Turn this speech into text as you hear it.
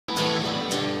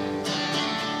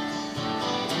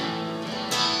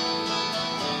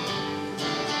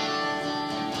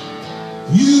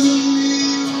You and me,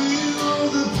 we were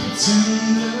the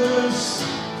pretenders.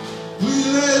 We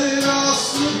let it all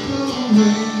slip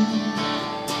away.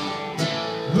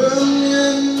 Well, in the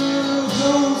end,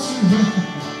 don't surrender.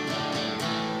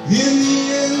 In the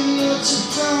end, what you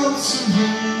don't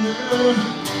surrender,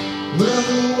 well,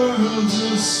 the world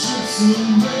just strips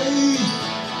away.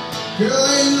 Girl,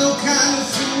 ain't no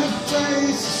kindness in the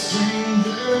face of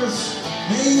strangers.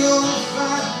 Ain't gonna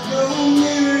fight no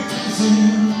miracles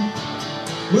in.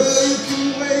 Well, you can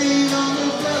wait on the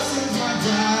blessings, my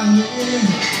darling.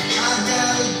 I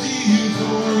got a deal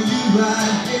for you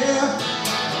right here.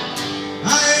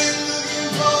 I ain't looking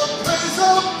for a place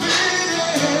of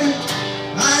pity.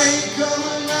 I ain't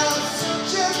coming out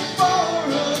searching for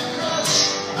a crush.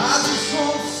 I just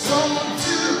want someone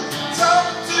to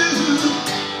talk to.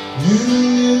 In a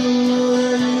little of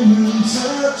that human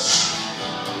touch.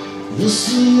 Just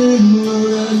a little of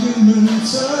that human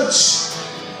touch.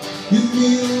 Give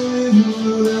me a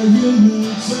little of that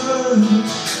human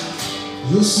touch.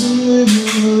 Just a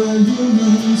little of that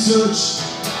human touch.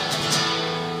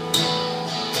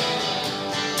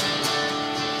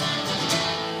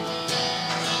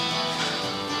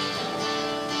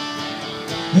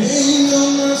 Ain't no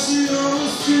mercy on the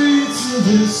streets of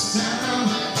this town.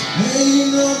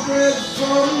 Ain't no bread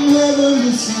from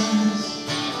heavenly skies.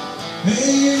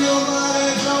 Ain't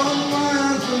nobody gonna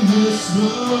wine from this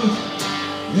love.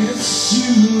 It's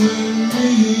you and me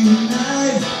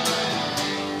tonight.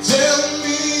 Tell